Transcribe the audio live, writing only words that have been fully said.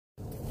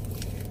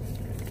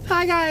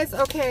Hi guys.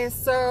 Okay,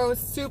 so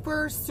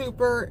super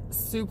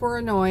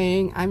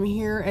annoying. I'm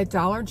here at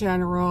Dollar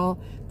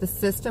General. The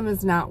system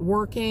is not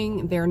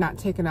working. They're not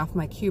taking off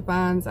my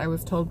coupons. I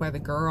was told by the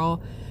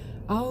girl,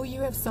 oh, you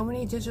have so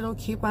many digital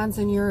coupons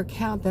in your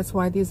account, that's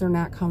why these are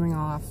not coming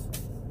off.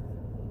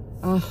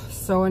 Oh,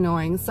 so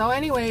annoying. So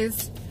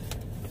anyways,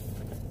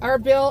 our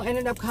bill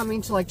ended up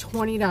coming to like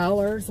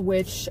 $20,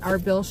 which our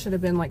bill should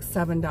have been like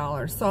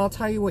 $7. So I'll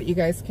tell you what you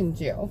guys can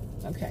do.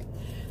 Okay,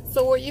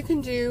 so what you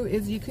can do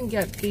is you can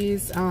get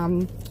these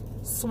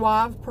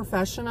Suave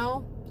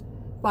Professional,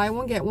 buy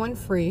one get one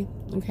free.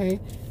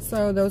 Okay,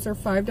 so those are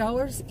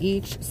 $5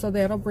 each, so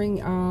that'll bring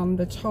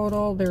the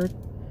total, they're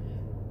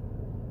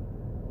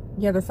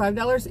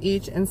 $5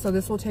 each, and so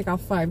this will take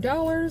off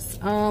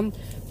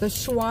 $5. The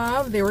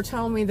Suave, they were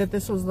telling me that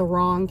this was the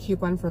wrong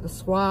coupon for the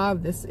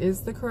Suave. This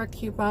is the correct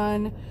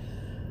coupon.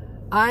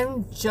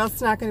 I'm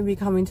just not going to be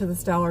coming to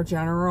this Dollar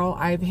General.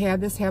 I've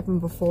had this happen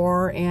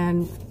before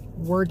and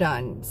we're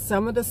done.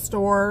 Some of the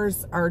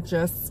stores are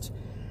just,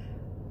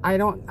 I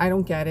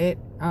don't get it.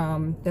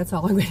 That's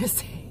all I'm going to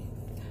say.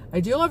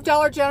 I do love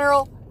Dollar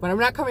General, but I'm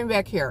not coming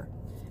back here.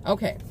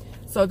 Okay.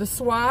 So the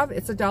Suave,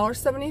 it's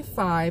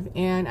 $1.75,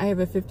 and I have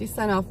a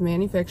 50-cent off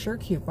manufacturer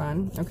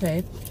coupon.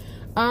 Okay,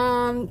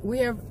 we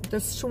have the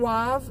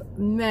Suave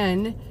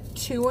Men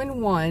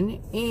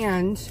 2-in-1,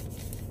 and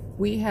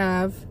we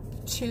have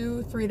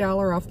two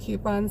 $3 off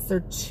coupons. They're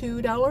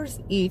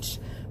 $2 each,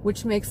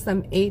 which makes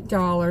them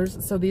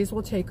 $8. So these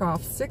will take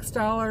off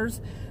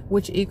 $6,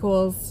 which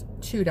equals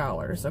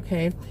 $2.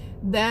 Okay,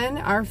 then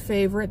our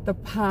favorite, the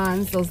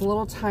Pons, those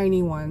little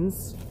tiny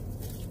ones.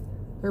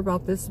 They're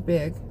about this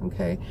big.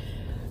 Okay.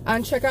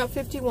 On checkout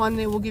 51,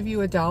 they will give you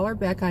 $1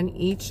 back on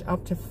each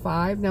up to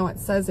 5. Now it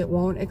says it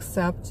won't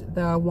accept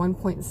the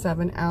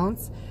 1.7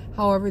 ounce.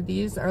 However,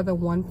 these are the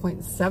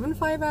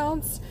 1.75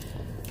 ounce.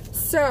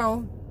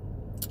 So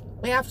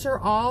after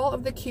all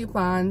of the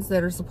coupons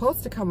that are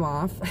supposed to come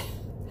off,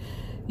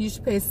 you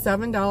should pay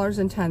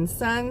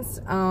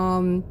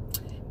 $7.10.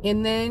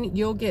 And then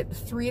you'll get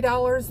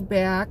 $3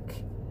 back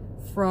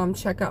from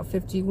checkout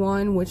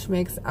 51, which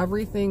makes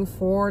everything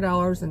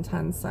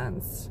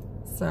 $4.10.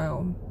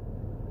 So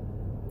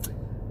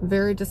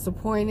very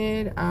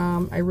disappointed.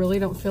 I really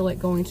don't feel like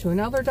going to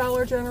another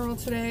Dollar General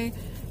today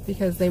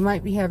because they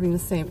might be having the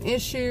same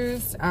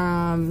issues.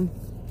 I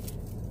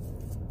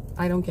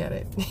don't get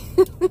it.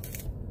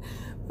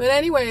 But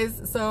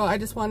anyways, so I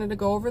just wanted to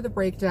go over the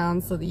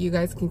breakdown so that you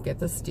guys can get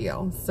this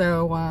deal.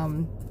 So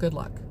good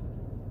luck.